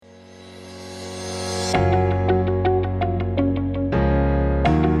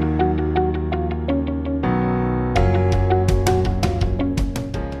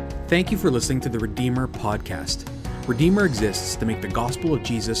Thank you for listening to the Redeemer podcast. Redeemer exists to make the gospel of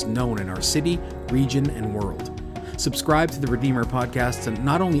Jesus known in our city, region, and world. Subscribe to the Redeemer podcast to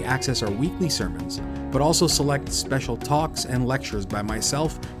not only access our weekly sermons, but also select special talks and lectures by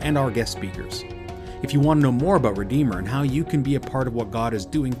myself and our guest speakers. If you want to know more about Redeemer and how you can be a part of what God is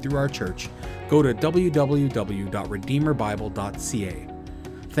doing through our church, go to www.redeemerbible.ca.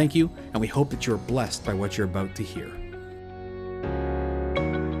 Thank you, and we hope that you're blessed by what you're about to hear.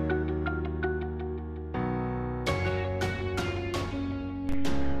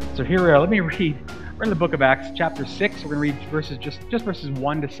 So here we are. Let me read. We're in the book of Acts, chapter 6. We're going to read verses just verses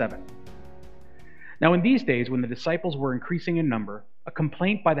 1 to 7. Now in these days, when the disciples were increasing in number, a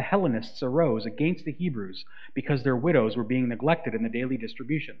complaint by the Hellenists arose against the Hebrews because their widows were being neglected in the daily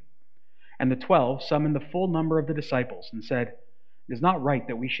distribution. And the 12 summoned the full number of the disciples and said, "It is not right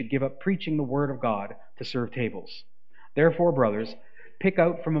that we should give up preaching the word of God to serve tables. Therefore, brothers, pick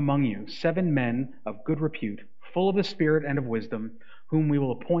out from among you 7 men of good repute, full of the Spirit and of wisdom, whom we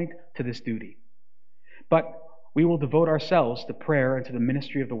will appoint to this duty. But we will devote ourselves to prayer and to the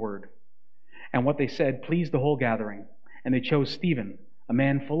ministry of the word." And what they said pleased the whole gathering. And they chose Stephen, a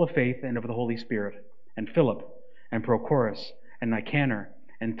man full of faith and of the Holy Spirit, and Philip, and Prochorus, and Nicanor,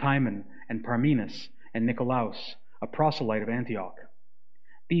 and Timon, and Parmenas, and Nicolaus, a proselyte of Antioch.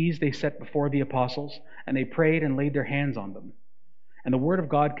 These they set before the apostles, and they prayed and laid their hands on them. And the word of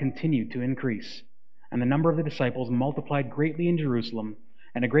God continued to increase, and the number of the disciples multiplied greatly in Jerusalem,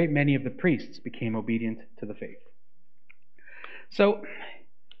 and a great many of the priests became obedient to the faith. So,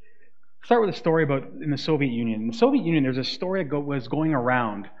 start with a story about in the Soviet Union. In the Soviet Union, there's a story that was going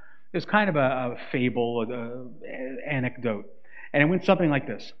around. It was kind of a fable, anecdote, and it went something like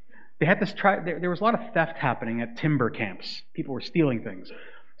this. They had this there was a lot of theft happening at timber camps. People were stealing things.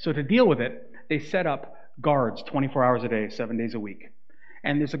 So to deal with it, they set up guards 24 hours a day, 7 days a week.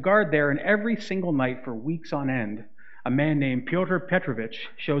 And there's a guard there, and every single night for weeks on end, a man named Pyotr Petrovich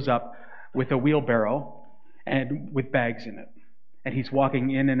shows up with a wheelbarrow and with bags in it. And he's walking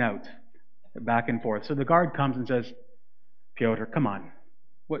in and out, back and forth. So the guard comes and says, "Pyotr, come on.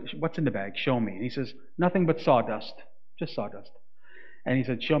 What's in the bag? Show me." And he says, "Nothing but sawdust. Just sawdust." And he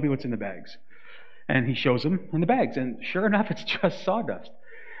said, "Show me what's in the bags." And he shows him in the bags. And sure enough, it's just sawdust.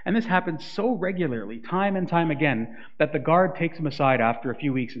 And this happens so regularly, time and time again, that the guard takes him aside after a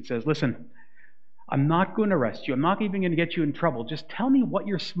few weeks and says, "Listen, I'm not going to arrest you. I'm not even going to get you in trouble. Just tell me what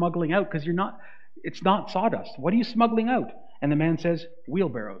you're smuggling out, because it's not sawdust. What are you smuggling out?" And the man says,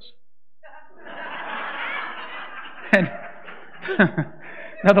 "Wheelbarrows." And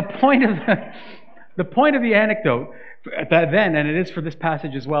now the point of the anecdote then, and it is for this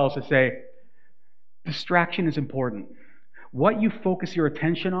passage as well, is to say distraction is important. What you focus your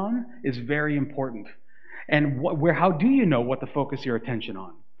attention on is very important. And how do you know what to focus your attention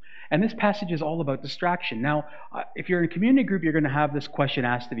on? And this passage is all about distraction. Now, if you're in a community group, you're going to have this question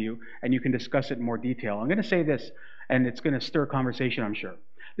asked of you, and you can discuss it in more detail. I'm going to say this, and it's going to stir conversation, I'm sure.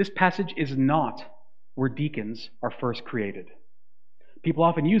 This passage is not where deacons are first created. People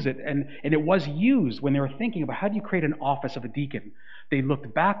often use it, and it was used when they were thinking about how do you create an office of a deacon. They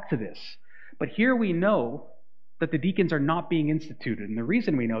looked back to this. But here we know that the deacons are not being instituted. And the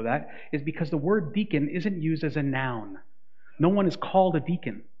reason we know that is because the word deacon isn't used as a noun. No one is called a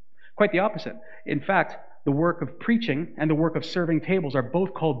deacon. Quite the opposite. In fact, the work of preaching and the work of serving tables are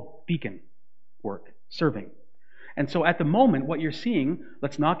both called deacon work, serving. And so at the moment, what you're seeing,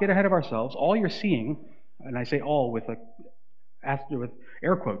 let's not get ahead of ourselves, all you're seeing, and I say all with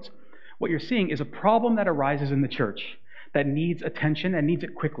air quotes, what you're seeing is a problem that arises in the church that needs attention and needs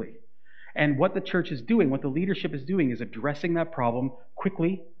it quickly. And what the church is doing, what the leadership is doing, is addressing that problem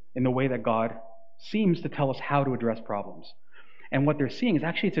quickly in the way that God seems to tell us how to address problems. And what they're seeing is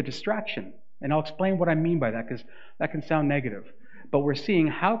actually it's a distraction. And I'll explain what I mean by that, because that can sound negative. But we're seeing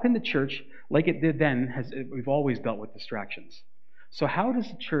how can the church, like it did then, we've always dealt with distractions. So how does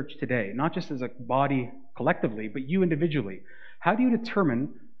the church today, not just as a body collectively, but you individually, how do you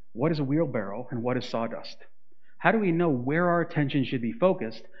determine what is a wheelbarrow and what is sawdust? How do we know where our attention should be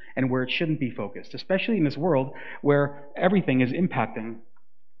focused and where it shouldn't be focused, especially in this world where everything is impacting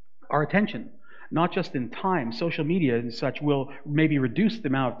our attention? Not just in time. Social media and such will maybe reduce the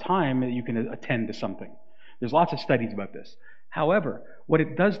amount of time that you can attend to something. There's lots of studies about this. However, what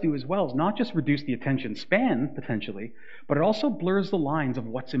it does do as well is not just reduce the attention span, potentially, but it also blurs the lines of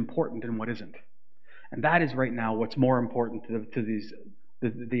what's important and what isn't. And that is right now what's more important to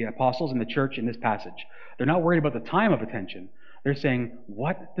the apostles and the church in this passage. They're not worried about the time of attention. They're saying,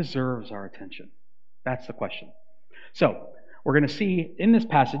 what deserves our attention? That's the question. So, we're going to see in this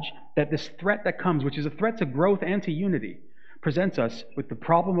passage that this threat that comes, which is a threat to growth and to unity, presents us with the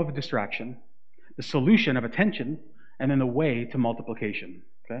problem of distraction, the solution of attention, and then the way to multiplication.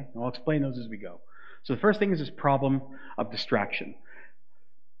 Okay? And I'll explain those as we go. So the first thing is this problem of distraction.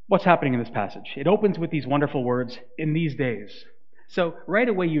 What's happening in this passage? It opens with these wonderful words, "in these days." So right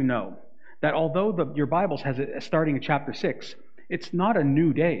away you know that although your Bibles has it starting in chapter 6, it's not a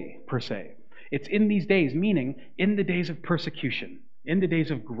new day per se. It's in these days, meaning in the days of persecution, in the days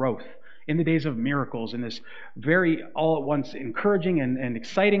of growth, in the days of miracles, in this very all at once encouraging and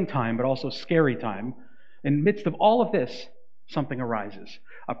exciting time, but also scary time. In the midst of all of this, something arises.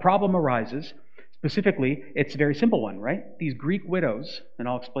 A problem arises. Specifically, it's a very simple one, right? These Greek widows, and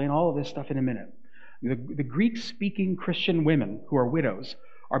I'll explain all of this stuff in a minute. The Greek-speaking Christian women who are widows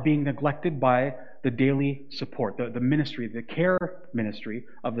are being neglected by the daily support, the ministry, the care ministry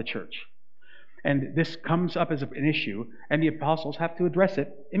of the church. And this comes up as an issue, and the apostles have to address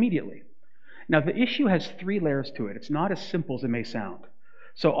it immediately. Now, the issue has 3 layers to it. It's not as simple as it may sound.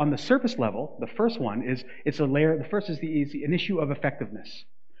 So on the surface level, the first one is, the first is an issue of effectiveness.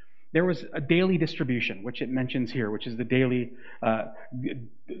 There was a daily distribution, which it mentions here, which is the daily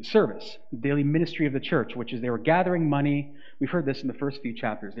service, daily ministry of the church, which is they were gathering money. We've heard this in the first few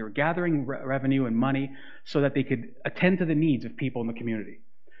chapters. They were gathering revenue and money so that they could attend to the needs of people in the community.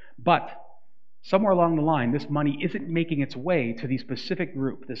 But somewhere along the line, this money isn't making its way to the specific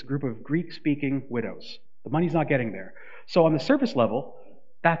group, this group of Greek-speaking widows. The money's not getting there. So on the surface level,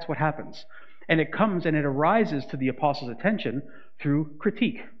 that's what happens. And it comes and it arises to the apostles' attention through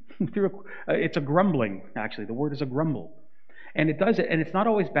critique. It's a grumbling, actually. The word is a grumble. And it does it, and it's not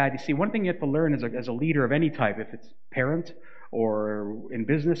always bad. You see, one thing you have to learn as a leader of any type, if it's parent or in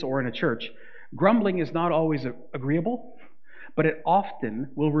business or in a church, grumbling is not always agreeable, but it often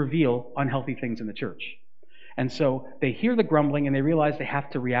will reveal unhealthy things in the church. And so they hear the grumbling and they realize they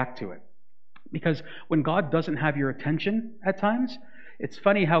have to react to it. Because when God doesn't have your attention at times, it's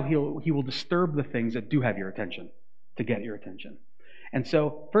funny how he will disturb the things that do have your attention to get your attention. And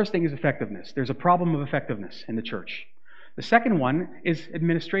so, first thing is effectiveness. There's a problem of effectiveness in the church. The second one is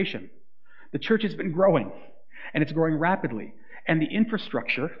administration. The church has been growing, and it's growing rapidly. And the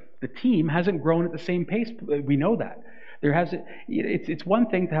infrastructure, the team, hasn't grown at the same pace. We know that. It's one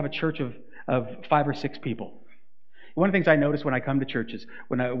thing to have a church of 5 or 6 people. One of the things I noticed when I come to churches,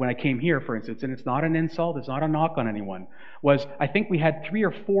 when I came here, for instance, and it's not an insult, it's not a knock on anyone, was I think we had 3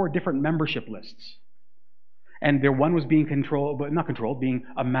 or 4 different membership lists. And one was being being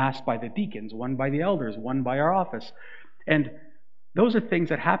amassed by the deacons, one by the elders, one by our office. And those are things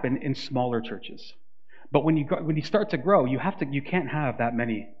that happen in smaller churches. But when you start to grow, you can't have that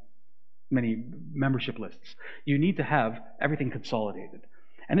many membership lists. You need to have everything consolidated.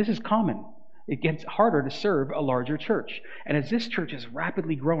 And this is common. It gets harder to serve a larger church. And as this church is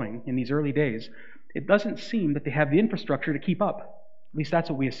rapidly growing in these early days, it doesn't seem that they have the infrastructure to keep up. At least that's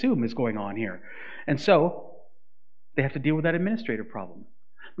what we assume is going on here. And so they have to deal with that administrative problem.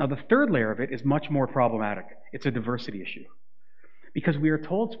 Now, the third layer of it is much more problematic. It's a diversity issue. Because we are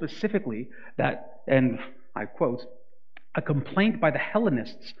told specifically that, and I quote, "a complaint by the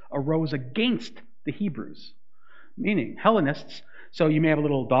Hellenists arose against the Hebrews." Meaning, Hellenists, so you may have a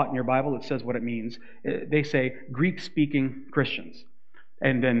little dot in your Bible that says what it means. They say Greek-speaking Christians.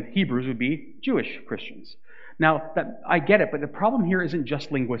 And then Hebrews would be Jewish Christians. Now, I get it, but the problem here isn't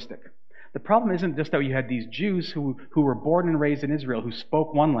just linguistic. The problem isn't just that you had these Jews who were born and raised in Israel who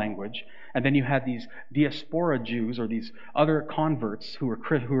spoke one language, and then you had these diaspora Jews or these other converts who were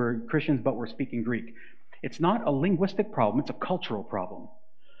Christians but were speaking Greek. It's not a linguistic problem, it's a cultural problem.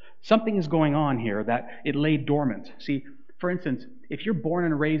 Something is going on here that it lay dormant. See, for instance, if you're born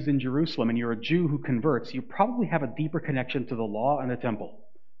and raised in Jerusalem and you're a Jew who converts, you probably have a deeper connection to the law and the temple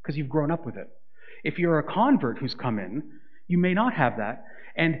because you've grown up with it. If you're a convert who's come in, you may not have that.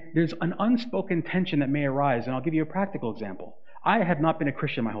 And there's an unspoken tension that may arise, and I'll give you a practical example. I have not been a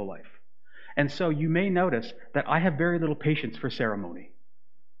Christian my whole life. And so you may notice that I have very little patience for ceremony.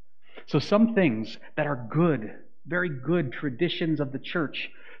 So some things that are good, very good traditions of the church,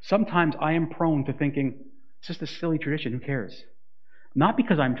 sometimes I am prone to thinking, it's just a silly tradition, who cares? Not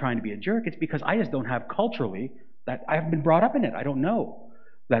because I'm trying to be a jerk, it's because I just don't have culturally, that I haven't been brought up in it. I don't know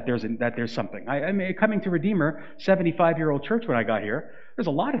that there's something. I mean, coming to Redeemer, 75-year-old church when I got here, there's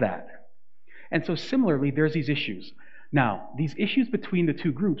a lot of that. And so similarly, there's these issues. Now, these issues between the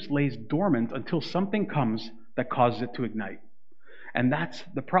two groups lays dormant until something comes that causes it to ignite. And that's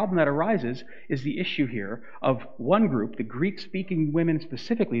the problem that arises is the issue here of one group, the Greek-speaking women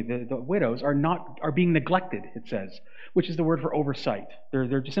specifically, the widows, are being neglected, it says, which is the word for oversight.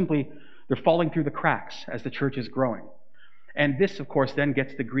 They're just simply falling through the cracks as the church is growing. And this, of course, then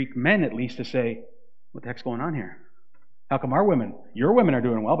gets the Greek men at least to say, what the heck's going on here? How come your women are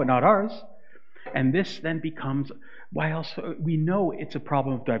doing well, but not ours? And this then becomes, why else? We know it's a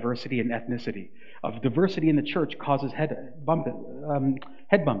problem of diversity and ethnicity. Of diversity in the church causes head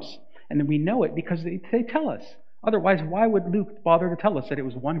bumps. And then we know it because they tell us. Otherwise, why would Luke bother to tell us that it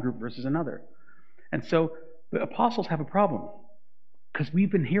was one group versus another? And so the apostles have a problem because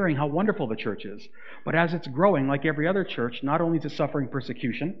we've been hearing how wonderful the church is. But as it's growing, like every other church, not only is it suffering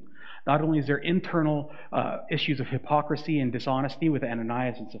persecution, not only is there internal issues of hypocrisy and dishonesty with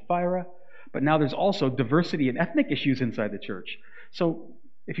Ananias and Sapphira, but now there's also diversity and ethnic issues inside the church. So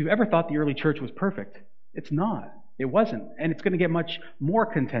if you ever thought the early church was perfect, it's not. It wasn't. And it's going to get much more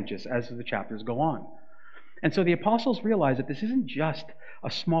contentious as the chapters go on. And so the apostles realize that this isn't just a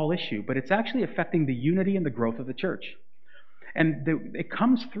small issue, but it's actually affecting the unity and the growth of the church. And it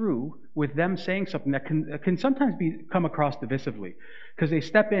comes through with them saying something that can sometimes come across divisively. Because they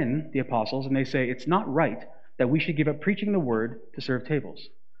step in, the apostles, and they say, it's not right that we should give up preaching the word to serve tables.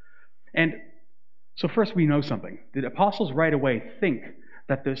 And so first we know something. The apostles right away think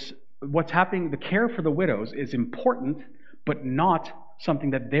that what's happening, the care for the widows is important, but not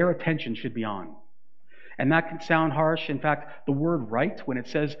something that their attention should be on. And that can sound harsh. In fact, the word right, when it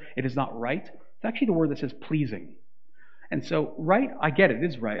says it is not right, it's actually the word that says pleasing. And so right, I get it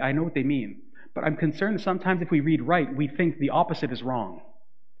is right. I know what they mean. But I'm concerned that sometimes if we read right, we think the opposite is wrong.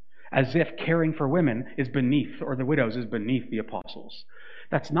 As if caring for women is beneath, or the widows is beneath the apostles.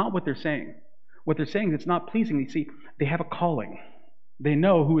 That's not what they're saying. What they're saying is it's not pleasing. You see, they have a calling. They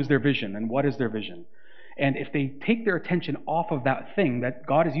know who is their vision and what is their vision. And if they take their attention off of that thing that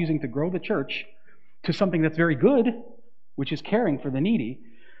God is using to grow the church to something that's very good, which is caring for the needy,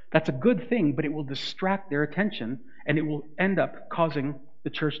 that's a good thing, but it will distract their attention and it will end up causing the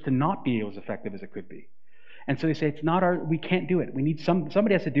church to not be as effective as it could be. And so they say, we can't do it. We need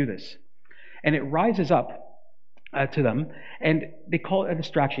somebody has to do this. And it rises up to them, and they call it a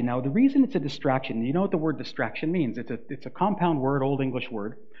distraction. Now, the reason it's a distraction, you know what the word distraction means. It's a compound word, Old English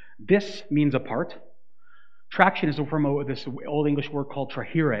word. Dis means apart. Traction is from this Old English word called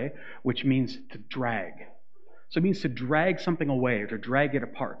trahere, which means to drag. So it means to drag something away or to drag it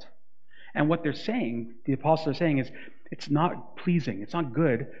apart. And what they're saying, the apostles are saying, is it's not pleasing, it's not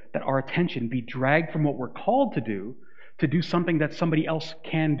good that our attention be dragged from what we're called to do something that somebody else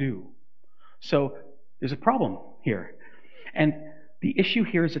can do. So there's a problem here. And the issue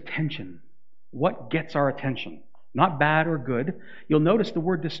here is attention. What gets our attention? Not bad or good. You'll notice the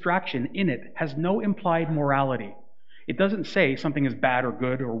word distraction in it has no implied morality. It doesn't say something is bad or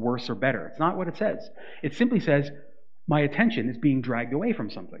good or worse or better. It's not what it says. It simply says, my attention is being dragged away from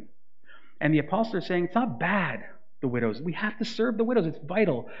something. And the apostles are saying, it's not bad, the widows. We have to serve the widows. It's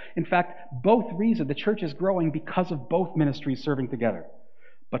vital. In fact, both reasons the church is growing because of both ministries serving together.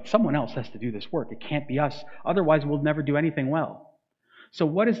 But someone else has to do this work. It can't be us. Otherwise, we'll never do anything well. So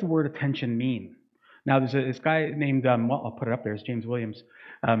what does the word attention mean? Now, there's this guy named, I'll put it up there, it's James Williams.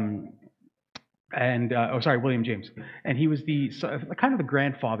 William James. And he was kind of the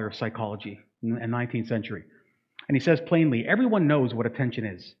grandfather of psychology in the 19th century. And he says plainly, everyone knows what attention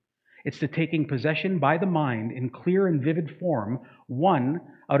is. It's the taking possession by the mind in clear and vivid form, one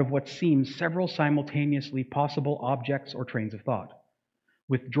out of what seems several simultaneously possible objects or trains of thought.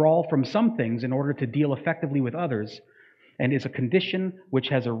 Withdrawal from some things in order to deal effectively with others, and is a condition which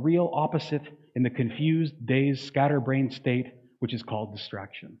has a real opposite in the confused, dazed, scatterbrained state, which is called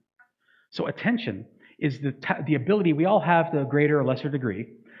distraction. So attention is the ability we all have to a greater or lesser degree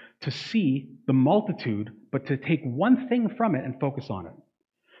to see the multitude, but to take one thing from it and focus on it.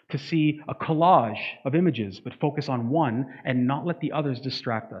 To see a collage of images, but focus on one and not let the others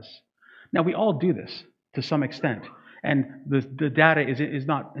distract us. Now, we all do this to some extent. And the data is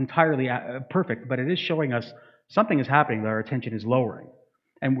not entirely perfect, but it is showing us something is happening that our attention is lowering.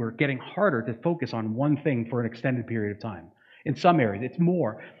 And we're getting harder to focus on one thing for an extended period of time. In some areas, it's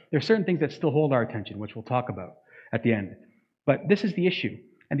more. There are certain things that still hold our attention, which we'll talk about at the end. But this is the issue.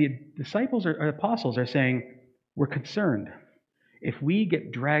 And the disciples or apostles are saying, we're concerned. If we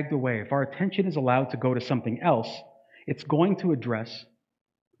get dragged away, if our attention is allowed to go to something else, it's going to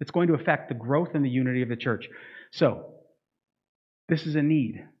affect the growth and the unity of the church. So, this is a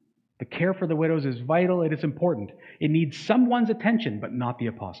need. The care for the widows is vital, it is important. It needs someone's attention, but not the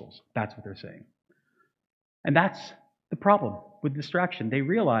apostles. That's what they're saying. And that's the problem with distraction. They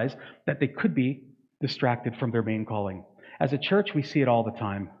realize that they could be distracted from their main calling. As a church, we see it all the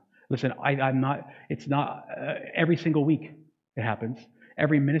time. Listen, it's not every single week it happens.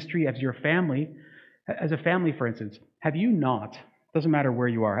 Every ministry, as a family, for instance, have you not, doesn't matter where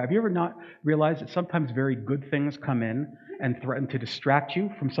you are, have you ever not realized that sometimes very good things come in and threaten to distract you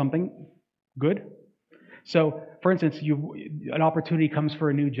from something good? So for instance, an opportunity comes for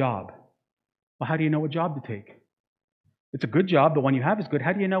a new job. Well, how do you know what job to take? It's a good job. The one you have is good.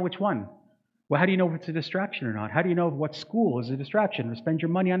 How do you know which one? Well, how do you know if it's a distraction or not? How do you know what school is a distraction, or spend your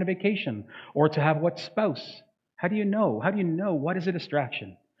money on a vacation, or to have what spouse? How do you know? How do you know what is a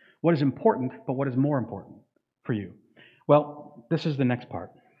distraction? What is important, but what is more important for you? Well, this is the next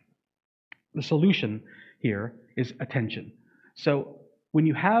part. The solution here is attention. So when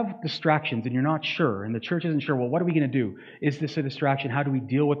you have distractions and you're not sure, and the church isn't sure, well, what are we going to do? Is this a distraction? How do we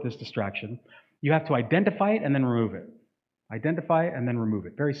deal with this distraction? You have to identify it and then remove it. Identify it and then remove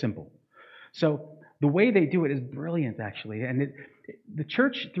it. Very simple. So the way they do it is brilliant, actually. And the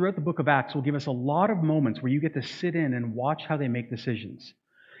church throughout the book of Acts will give us a lot of moments where you get to sit in and watch how they make decisions.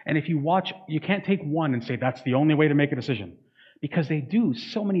 And if you watch, you can't take one and say, that's the only way to make a decision, because they do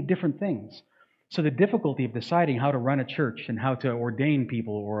so many different things. So the difficulty of deciding how to run a church and how to ordain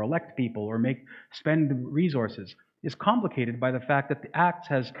people or elect people or spend resources is complicated by the fact that the Acts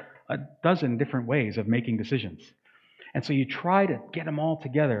has a dozen different ways of making decisions. And so you try to get them all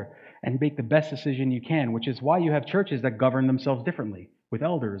together and make the best decision you can, which is why you have churches that govern themselves differently, with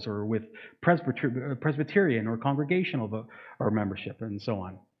elders or with Presbyterian or congregational or membership and so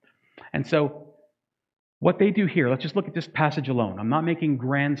on. And so what they do here, let's just look at this passage alone. I'm not making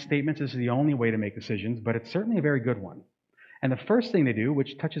grand statements. This is the only way to make decisions, but it's certainly a very good one. And the first thing they do,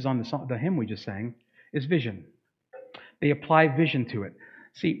 which touches on the hymn we just sang, is vision. They apply vision to it.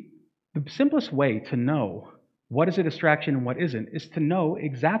 See, the simplest way to know what is a distraction and what isn't is to know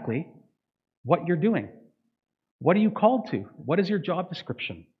exactly what you're doing. What are you called to? What is your job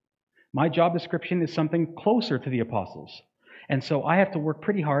description? My job description is something closer to the apostles. And so I have to work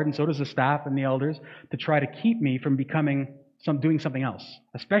pretty hard, and so does the staff and the elders, to try to keep me from doing something else,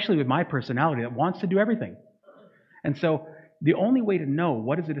 especially with my personality that wants to do everything. And so the only way to know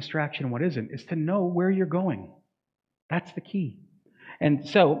what is a distraction and what isn't is to know where you're going. That's the key. And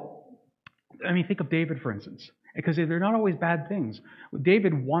so, think of David, for instance, because they're not always bad things.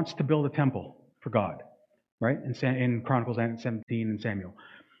 David wants to build a temple for God, right? In Chronicles 17 and Samuel.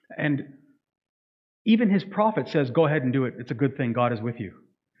 And even his prophet says, go ahead and do it. It's a good thing. God is with you.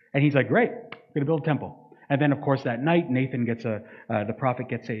 And he's like, great, I'm going to build a temple. And then, of course, that night, Nathan the prophet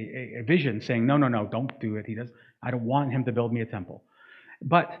gets a vision saying, no, don't do it. I don't want him to build me a temple.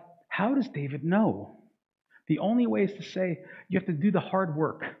 But how does David know? The only way is to say, you have to do the hard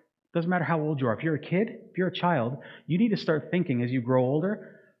work. Doesn't matter how old you are. If you're a kid, if you're a child, you need to start thinking as you grow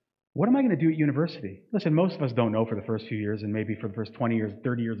older, what am I going to do at university? Listen, most of us don't know for the first few years and maybe for the first 20 years,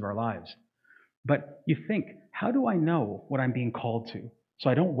 30 years of our lives. But you think, how do I know what I'm being called to? So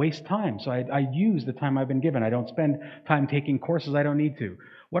I don't waste time. So I use the time I've been given. I don't spend time taking courses I don't need to.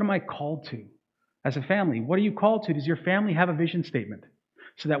 What am I called to? As a family, what are you called to? Does your family have a vision statement?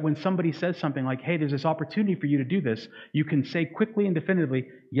 So that when somebody says something like, hey, there's this opportunity for you to do this, you can say quickly and definitively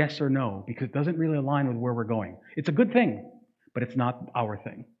yes or no, because it doesn't really align with where we're going. It's a good thing, but it's not our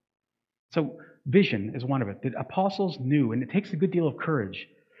thing. So vision is one of it. The apostles knew, and it takes a good deal of courage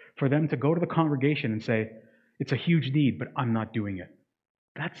for them to go to the congregation and say, it's a huge need, but I'm not doing it.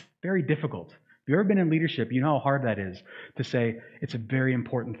 That's very difficult. If you've ever been in leadership, you know how hard that is to say, it's a very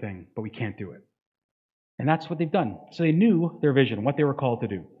important thing, but we can't do it. And that's what they've done. So they knew their vision, what they were called to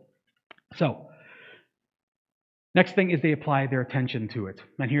do. So, next thing is they apply their attention to it.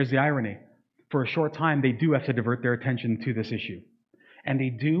 And here's the irony. For a short time, they do have to divert their attention to this issue. And they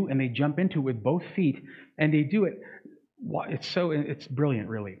do, and they jump into it with both feet, and they do it. It's brilliant,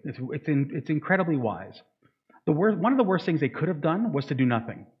 really. It's incredibly wise. One of the worst things they could have done was to do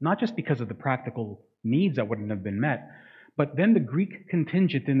nothing. Not just because of the practical needs that wouldn't have been met, but then the Greek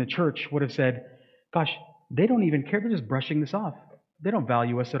contingent in the church would have said, gosh, they don't even care. They're just brushing this off. They don't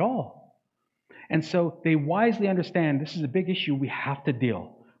value us at all. And so they wisely understand this is a big issue. We have to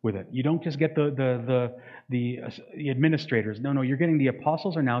deal with it. You don't just get the administrators. No, you're getting the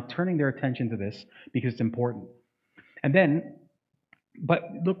apostles are now turning their attention to this because it's important. And then, but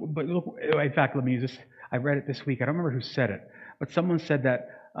look, in fact, let me use this. I read it this week. I don't remember who said it, but someone said that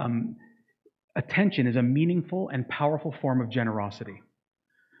attention is a meaningful and powerful form of generosity.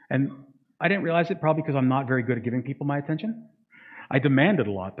 And I didn't realize it probably because I'm not very good at giving people my attention. I demand it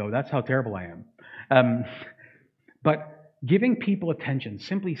a lot, though. That's how terrible I am. But giving people attention,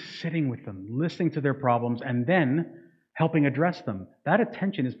 simply sitting with them, listening to their problems, and then helping address them, that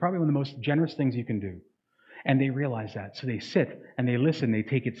attention is probably one of the most generous things you can do. And they realize that. So they sit and they listen. They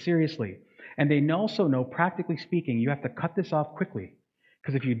take it seriously. And they also know, practically speaking, you have to cut this off quickly.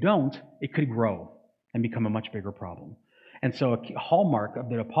 Because if you don't, it could grow and become a much bigger problem. And so a hallmark of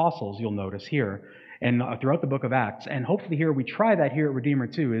the apostles, you'll notice here, and throughout the book of Acts, and hopefully here we try that here at Redeemer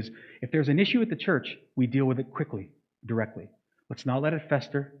too, is if there's an issue at the church, we deal with it quickly, directly. Let's not let it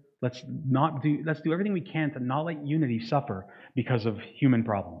fester. Let's do everything we can to not let unity suffer because of human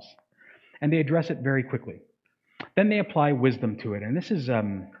problems. And they address it very quickly. Then they apply wisdom to it, and this is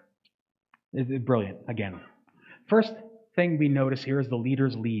brilliant again. First thing we notice here is the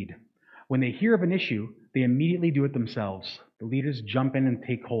leaders lead. When they hear of an issue, they immediately do it themselves. The leaders jump in and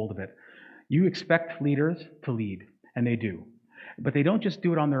take hold of it. You expect leaders to lead, and they do. But they don't just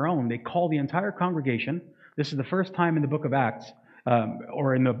do it on their own. They call the entire congregation. This is the first time in the book of Acts,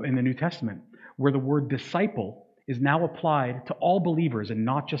 or in the New Testament, where the word disciple is now applied to all believers and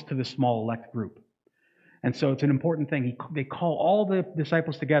not just to the small elect group. And so it's an important thing. They call all the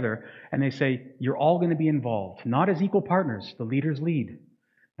disciples together, and they say, you're all going to be involved, not as equal partners. The leaders lead.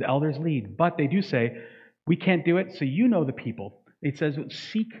 The elders lead. But they do say, we can't do it, so you know the people. It says,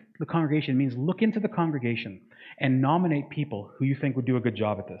 seek the congregation. It means look into the congregation and nominate people who you think would do a good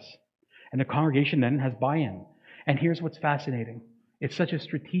job at this. And the congregation then has buy-in. And here's what's fascinating. It's such a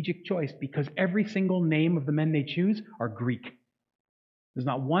strategic choice because every single name of the men they choose are Greek. There's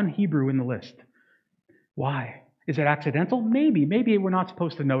not one Hebrew in the list. Why? Is it accidental? Maybe. Maybe we're not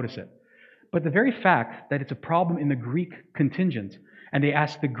supposed to notice it. But the very fact that it's a problem in the Greek contingent and they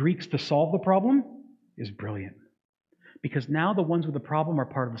ask the Greeks to solve the problem is brilliant. Because now the ones with the problem are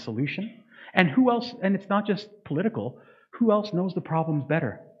part of the solution. And who else, and it's not just political, who else knows the problems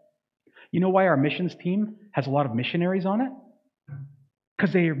better? You know why our missions team has a lot of missionaries on it?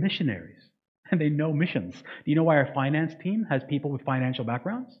 Because they are missionaries and they know missions. Do you know why our finance team has people with financial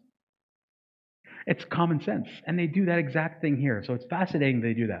backgrounds? It's common sense. And they do that exact thing here. So it's fascinating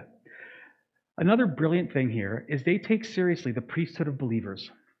they do that. Another brilliant thing here is they take seriously the priesthood of believers.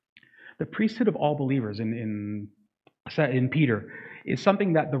 The priesthood of all believers in Peter is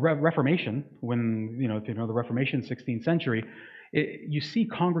something that the Reformation, when, if you know the Reformation, 16th century, you see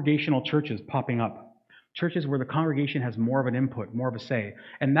congregational churches popping up. Churches where the congregation has more of an input, more of a say.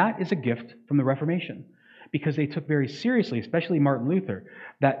 And that is a gift from the Reformation because they took very seriously, especially Martin Luther,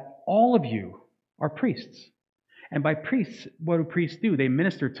 that all of you are priests. And by priests, what do priests do? They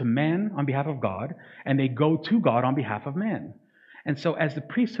minister to man on behalf of God, and they go to God on behalf of man. And so as the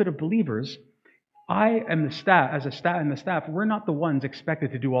priesthood of believers, I am the staff, and the staff, we're not the ones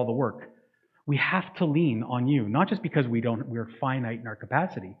expected to do all the work. We have to lean on you, not just because we're finite in our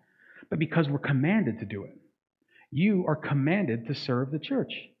capacity, but because we're commanded to do it. You are commanded to serve the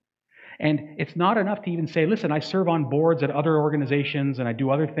church. And it's not enough to even say, listen, I serve on boards at other organizations and I do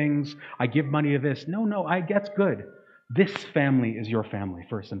other things. I give money to this. No, that's good. This family is your family,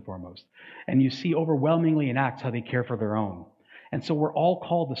 first and foremost. And you see overwhelmingly in Acts how they care for their own. And so we're all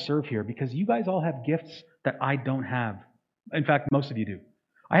called to serve here because you guys all have gifts that I don't have. In fact, most of you do.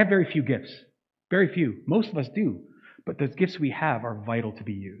 I have very few gifts. Very few. Most of us do. But the gifts we have are vital to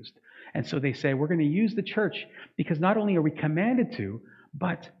be used. And so they say, we're going to use the church because not only are we commanded to,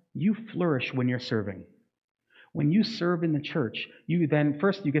 but you flourish when you're serving. When you serve in the church, you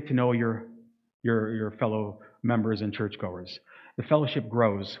get to know your fellow members and churchgoers. The fellowship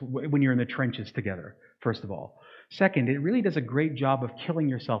grows when you're in the trenches together, first of all. Second, it really does a great job of killing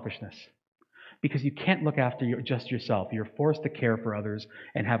your selfishness because you can't look after just yourself. You're forced to care for others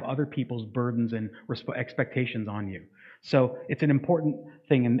and have other people's burdens and expectations on you. So it's an important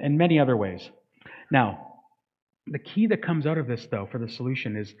thing in many other ways. Now, the key that comes out of this, though, for the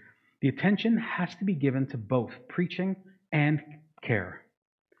solution is the attention has to be given to both preaching and care.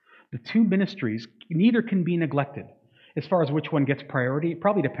 The two ministries, neither can be neglected. As far as which one gets priority, it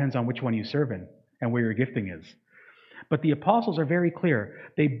probably depends on which one you serve in and where your gifting is. But the apostles are very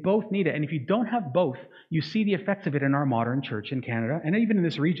clear. They both need it. And if you don't have both, you see the effects of it in our modern church in Canada and even in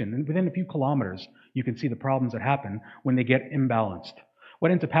this region. And within a few kilometers, you can see the problems that happen when they get imbalanced.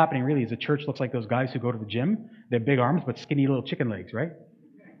 What ends up happening really is the church looks like those guys who go to the gym. They have big arms but skinny little chicken legs, right?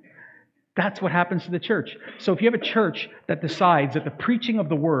 That's what happens to the church. So if you have a church that decides that the preaching of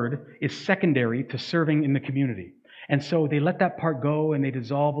the word is secondary to serving in the community, and so they let that part go and they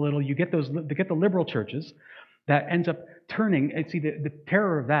dissolve a little, you get the liberal churches that ends up turning, and see the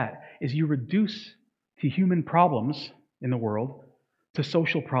terror of that is you reduce to human problems in the world to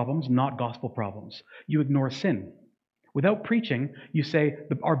social problems, not gospel problems. You ignore sin. Without preaching, you say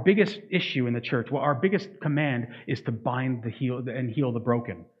our biggest issue in the church, our biggest command is to bind and heal the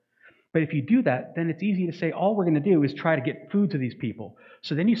broken. But if you do that, then it's easy to say all we're going to do is try to get food to these people.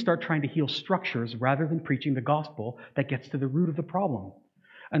 So then you start trying to heal structures rather than preaching the gospel that gets to the root of the problem.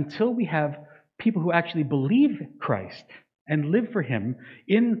 Until we have people who actually believe Christ and live for him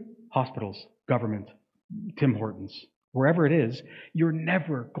in hospitals, government, Tim Hortons, wherever it is, you're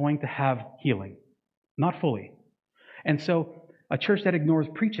never going to have healing. Not fully. And so a church that ignores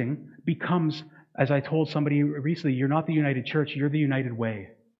preaching becomes, as I told somebody recently, you're not the United Church, you're the United Way.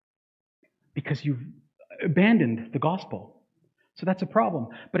 Because you've abandoned the gospel. So that's a problem.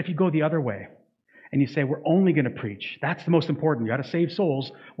 But if you go the other way, and you say, we're only going to preach, that's the most important. You got to save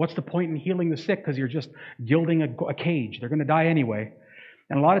souls. What's the point in healing the sick? Because you're just gilding a cage. They're going to die anyway.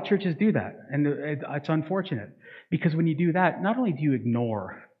 And a lot of churches do that. And it's unfortunate. Because when you do that, not only do you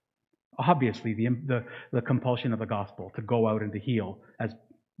ignore, obviously, the compulsion of the gospel to go out and to heal, as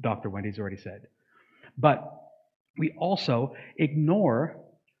Dr. Wendy's already said, but we also ignore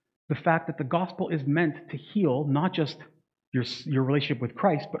the fact that the gospel is meant to heal not just your relationship with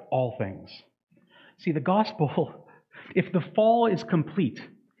Christ, but all things. See, the gospel, if the fall is complete,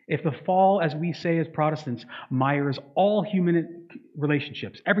 if the fall, as we say as Protestants, mires all human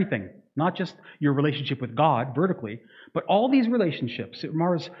relationships, everything, not just your relationship with God vertically, but all these relationships, it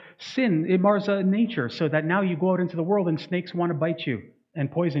mars sin, it mars nature, so that now you go out into the world and snakes want to bite you and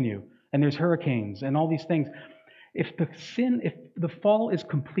poison you, and there's hurricanes and all these things. If the fall is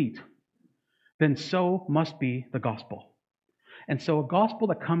complete, then so must be the gospel. And so a gospel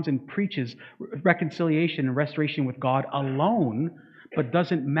that comes and preaches reconciliation and restoration with God alone, but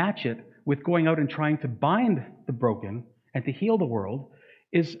doesn't match it with going out and trying to bind the broken and to heal the world,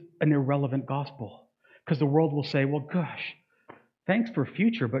 is an irrelevant gospel. Because the world will say, well, gosh, thanks for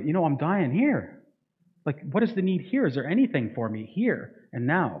future, but I'm dying here. Like, what is the need here? Is there anything for me here and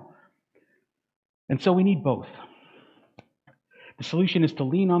now? And so we need both. The solution is to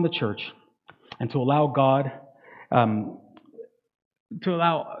lean on the church and to allow God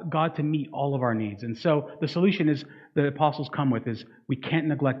to meet all of our needs. And so the solution is the apostles come with is we can't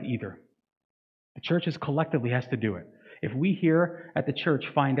neglect either. The church collectively has to do it. If we here at the church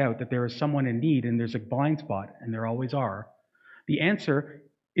find out that there is someone in need and there's a blind spot, and there always are, the answer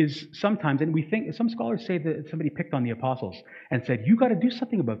is sometimes, and we think, some scholars say that somebody picked on the apostles and said, you got to do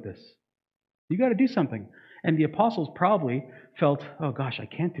something about this. You got to do something. And the apostles probably felt, oh gosh, I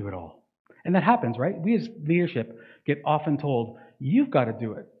can't do it all. And that happens, right? We as leadership get often told, you've got to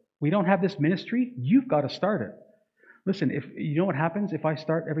do it. We don't have this ministry, you've got to start it. Listen, if you know what happens if I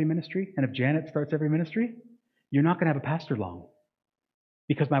start every ministry, and if Janet starts every ministry, you're not going to have a pastor long.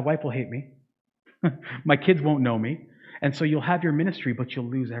 Because my wife will hate me. My kids won't know me. And so you'll have your ministry, but you'll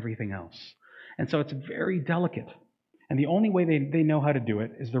lose everything else. And so it's very delicate. And the only way they know how to do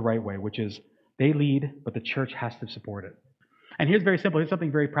it is the right way, which is they lead, but the church has to support it. And here's very simple. Here's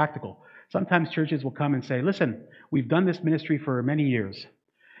something very practical. Sometimes churches will come and say, listen, we've done this ministry for many years.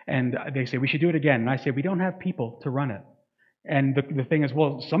 And they say, we should do it again. And I say, we don't have people to run it. And the thing is,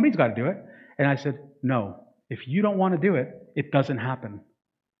 well, somebody's got to do it. And I said, no, if you don't want to do it, it doesn't happen.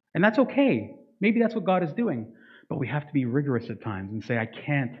 And that's okay. Maybe that's what God is doing. But we have to be rigorous at times and say, I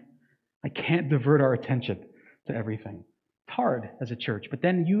can't divert our attention to everything. It's hard as a church. But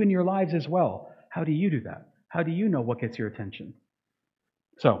then you in your lives as well. How do you do that? How do you know what gets your attention?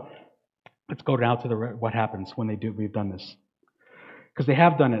 So let's go now to what happens when we've done this. Because they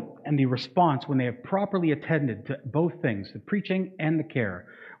have done it, and the response when they have properly attended to both things, the preaching and the care,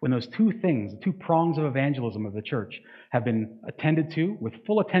 when those two things, the two prongs of evangelism of the church, have been attended to with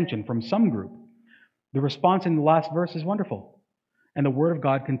full attention from some group, the response in the last verse is wonderful. And the word of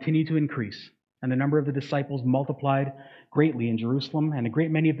God continued to increase, and the number of the disciples multiplied greatly in Jerusalem, and a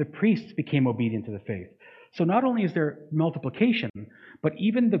great many of the priests became obedient to the faith. So not only is there multiplication, but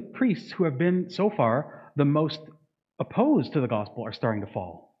even the priests who have been so far the most opposed to the gospel are starting to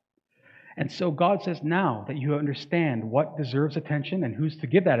fall. And so God says, now that you understand what deserves attention and who's to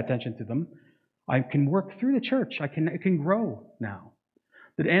give that attention to them, I can work through the church. It can grow now.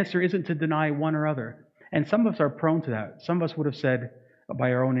 The answer isn't to deny one or other. And some of us are prone to that. Some of us would have said,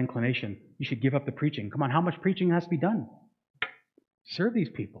 by our own inclination, you should give up the preaching. Come on, how much preaching has to be done? Serve these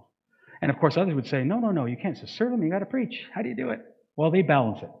people. And of course, others would say, no, you can't just serve them, you got to preach. How do you do it? Well, they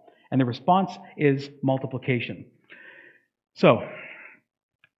balance it. And the response is multiplication. So,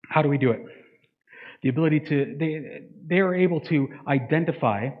 how do we do it? The ability they are able to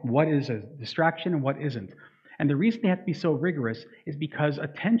identify what is a distraction and what isn't. And the reason they have to be so rigorous is because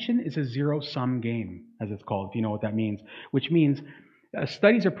attention is a zero-sum game, as it's called, if you know what that means. Which means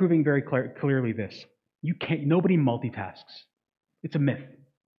studies are proving very clearly this. Nobody multitasks. It's a myth.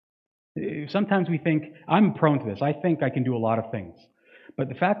 Sometimes we think, I'm prone to this. I think I can do a lot of things. But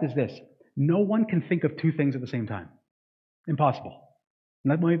the fact is this, no one can think of two things at the same time. Impossible.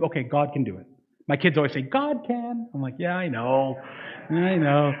 Okay, God can do it. My kids always say, God can. I'm like, yeah, I know.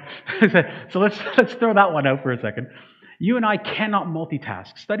 So let's throw that one out for a second. You and I cannot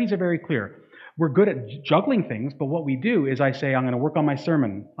multitask. Studies are very clear. We're good at juggling things, but what we do is I say, I'm going to work on my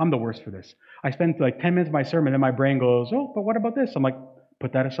sermon. I'm the worst for this. I spend like 10 minutes of my sermon, then my brain goes, oh, but what about this? I'm like,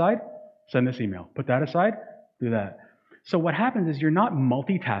 put that aside, send this email. Put that aside, do that. So what happens is you're not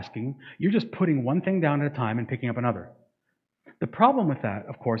multitasking. You're just putting one thing down at a time and picking up another. The problem with that,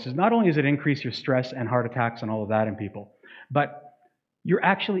 of course, is not only does it increase your stress and heart attacks and all of that in people, but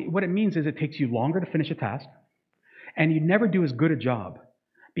what it means is it takes you longer to finish a task, and you never do as good a job,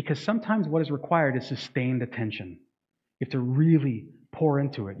 because sometimes what is required is sustained attention. You have to really pour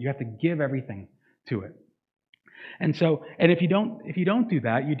into it. You have to give everything to it. And if you don't do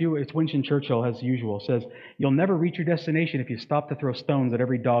that, it's Winston Churchill, as usual, says, you'll never reach your destination if you stop to throw stones at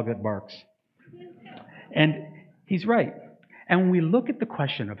every dog that barks. And he's right. And when we look at the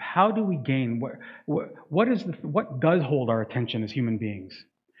question of how do we gain, what does hold our attention as human beings?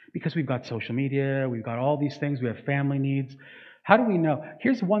 Because we've got social media, we've got all these things, we have family needs. How do we know?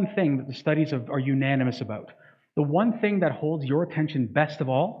 Here's one thing that the studies are unanimous about. The one thing that holds your attention best of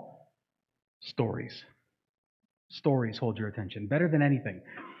all, stories. Stories hold your attention better than anything.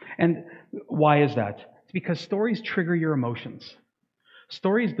 And why is that? It's because stories trigger your emotions.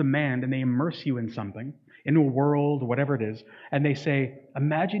 Stories demand and they immerse you in something, in a world, whatever it is, and they say,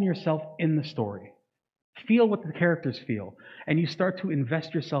 imagine yourself in the story. Feel what the characters feel, and you start to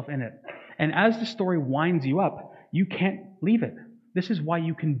invest yourself in it. And as the story winds you up, you can't leave it. This is why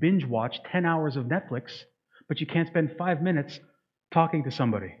you can binge watch 10 hours of Netflix, but you can't spend 5 minutes talking to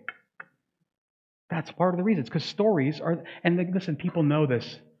somebody. That's part of the reason. It's because stories are, and listen, people know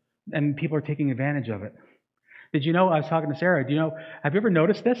this, and people are taking advantage of it. Did you know, I was talking to Sarah, have you ever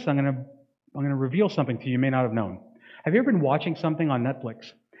noticed this? I'm going to reveal something to you may not have known. Have you ever been watching something on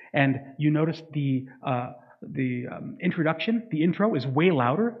Netflix, and you notice the introduction, the intro is way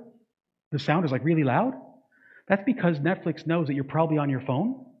louder? The sound is like really loud? That's because Netflix knows that you're probably on your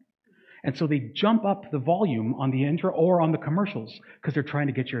phone, and so they jump up the volume on the intro or on the commercials because they're trying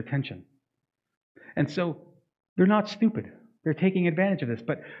to get your attention. And so they're not stupid. They're taking advantage of this.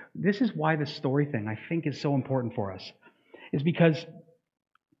 But this is why this story thing, I think, is so important for us, is because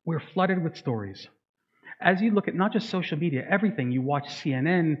we're flooded with stories. As you look at not just social media, everything, you watch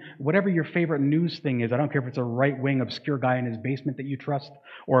CNN, whatever your favorite news thing is, I don't care if it's a right-wing obscure guy in his basement that you trust,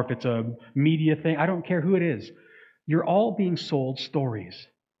 or if it's a media thing, I don't care who it is. You're all being sold stories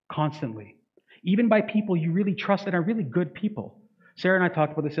constantly, even by people you really trust and are really good people. Sarah and I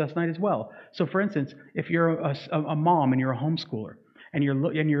talked about this last night as well. So, for instance, if you're a mom and you're a homeschooler and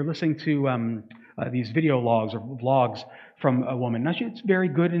you're listening to these video logs or vlogs from a woman, now it's very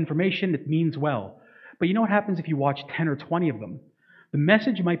good information. It means well, but you know what happens if you watch 10 or 20 of them? The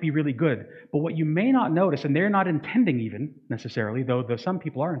message might be really good, but what you may not notice, and they're not intending even necessarily, though some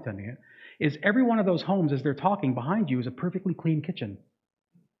people are intending it, is every one of those homes as they're talking behind you is a perfectly clean kitchen.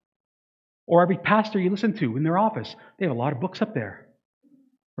 Or every pastor you listen to in their office, they have a lot of books up there,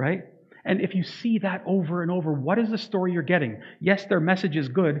 right? And if you see that over and over, what is the story you're getting? Yes, their message is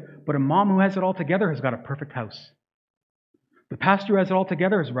good, but a mom who has it all together has got a perfect house. The pastor who has it all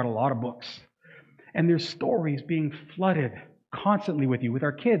together has read a lot of books. And there's stories being flooded constantly with you. With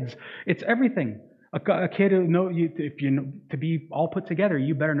our kids, it's everything. A kid who to be all put together,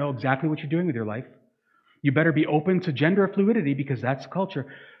 you better know exactly what you're doing with your life. You better be open to gender fluidity because that's culture.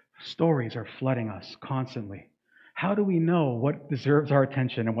 Stories are flooding us constantly. How do we know what deserves our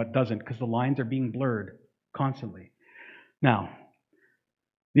attention and what doesn't? Because the lines are being blurred constantly. Now,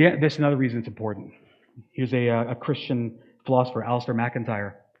 this is another reason it's important. Here's a Christian philosopher, Alistair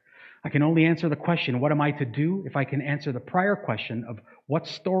McIntyre. I can only answer the question, what am I to do, if I can answer the prior question of what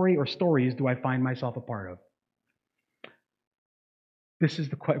story or stories do I find myself a part of?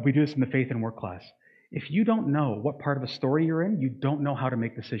 We do this in the faith and work class. If you don't know what part of a story you're in, you don't know how to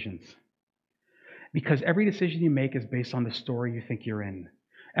make decisions. Because every decision you make is based on the story you think you're in.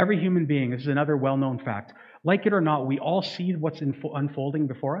 Every human being, this is another well-known fact, like it or not, we all see what's unfolding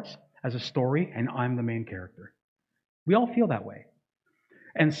before us as a story, and I'm the main character. We all feel that way.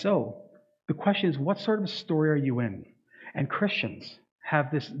 And so, the question is, what sort of story are you in? And Christians have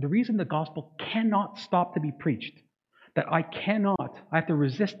this, the reason the gospel cannot stop to be preached, that I have to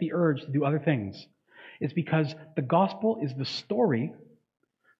resist the urge to do other things, is because the gospel is the story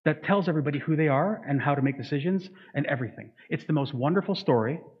that tells everybody who they are and how to make decisions and everything. It's the most wonderful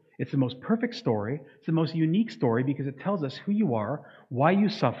story. It's the most perfect story. It's the most unique story because it tells us who you are, why you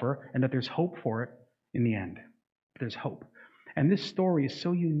suffer, and that there's hope for it in the end. There's hope. And this story is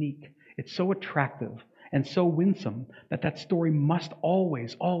so unique, it's so attractive, and so winsome that story must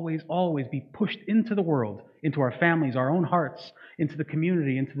always, always, always be pushed into the world, into our families, our own hearts, into the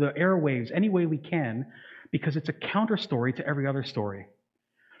community, into the airwaves, any way we can, because it's a counter story to every other story.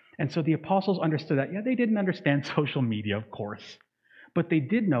 And so the apostles understood that. Yeah, they didn't understand social media, of course, but they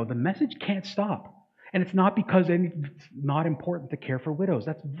did know the message can't stop. And it's not because it's not important to care for widows.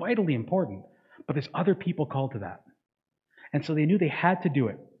 That's vitally important. But there's other people called to that. And so they knew they had to do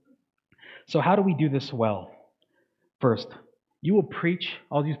it. So how do we do this well? First, you will preach.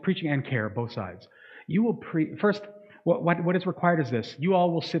 I'll use preaching and care, both sides. You will first, what is required is this. You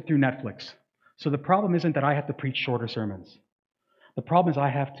all will sit through Netflix. So the problem isn't that I have to preach shorter sermons. The problem is I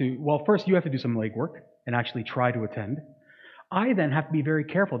have to, well, first you have to do some legwork and actually try to attend. I then have to be very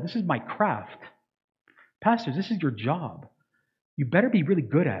careful. This is my craft. Pastors, this is your job. You better be really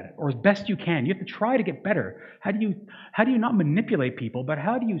good at it, or as best you can. You have to try to get better. How do you not manipulate people, but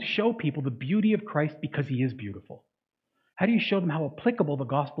how do you show people the beauty of Christ because he is beautiful? How do you show them how applicable the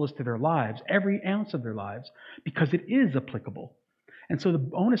gospel is to their lives, every ounce of their lives, because it is applicable? And so the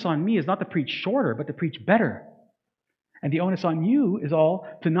onus on me is not to preach shorter, but to preach better. And the onus on you is all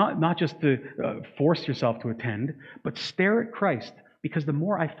to not just to force yourself to attend, but stare at Christ, because the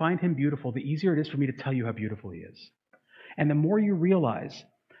more I find him beautiful, the easier it is for me to tell you how beautiful he is. And the more you realize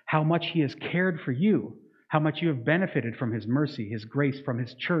how much he has cared for you, how much you have benefited from his mercy, his grace, from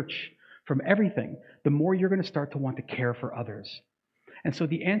his church, from everything, the more you're going to start to want to care for others. And so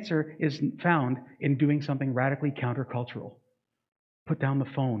the answer is found in doing something radically countercultural. Put down the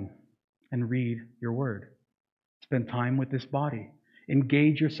phone and read your word. Spend time with this body.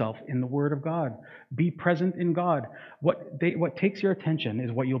 Engage yourself in the Word of God. Be present in God. What takes your attention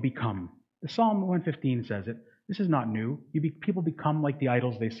is what you'll become. The Psalm 115 says it. This is not new. People become like the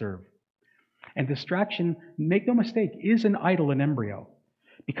idols they serve. And distraction, make no mistake, is an idol in embryo.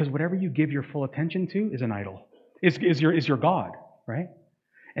 Because whatever you give your full attention to is an idol. Is your God, right?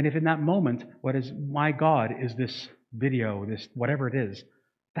 And if in that moment, what is my God is this video, this whatever it is,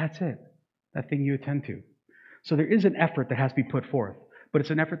 that's it. That thing you attend to. So there is an effort that has to be put forth, but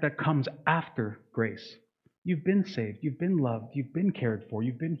it's an effort that comes after grace. You've been saved, you've been loved, you've been cared for,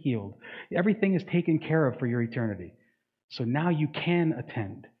 you've been healed. Everything is taken care of for your eternity. So now you can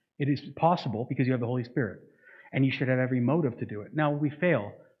attend. It is possible because you have the Holy Spirit, and you should have every motive to do it. Now, we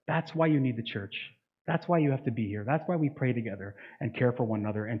fail. That's why you need the church. That's why you have to be here. That's why we pray together and care for one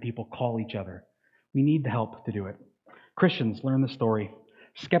another and people call each other. We need the help to do it. Christians, learn the story.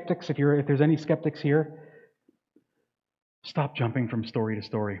 Skeptics, if there's any skeptics here, stop jumping from story to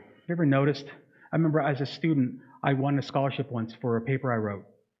story. Have you ever noticed? I remember as a student, I won a scholarship once for a paper I wrote.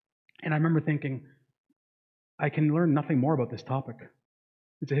 And I remember thinking, I can learn nothing more about this topic.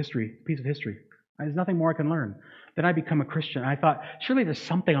 It's a piece of history. There's nothing more I can learn. Then I become a Christian. And I thought, surely there's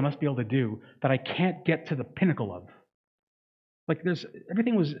something I must be able to do that I can't get to the pinnacle of.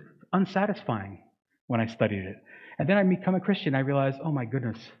 Everything was unsatisfying when I studied it. And then I become a Christian. I realized, oh my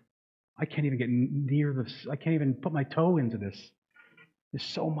goodness, I can't even get near this. I can't even put my toe into this. There's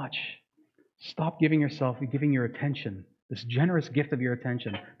so much. Stop giving your attention, this generous gift of your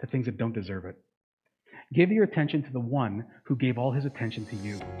attention, to things that don't deserve it. Give your attention to the one who gave all his attention to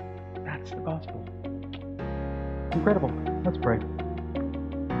you. That's the gospel. Incredible. Let's pray.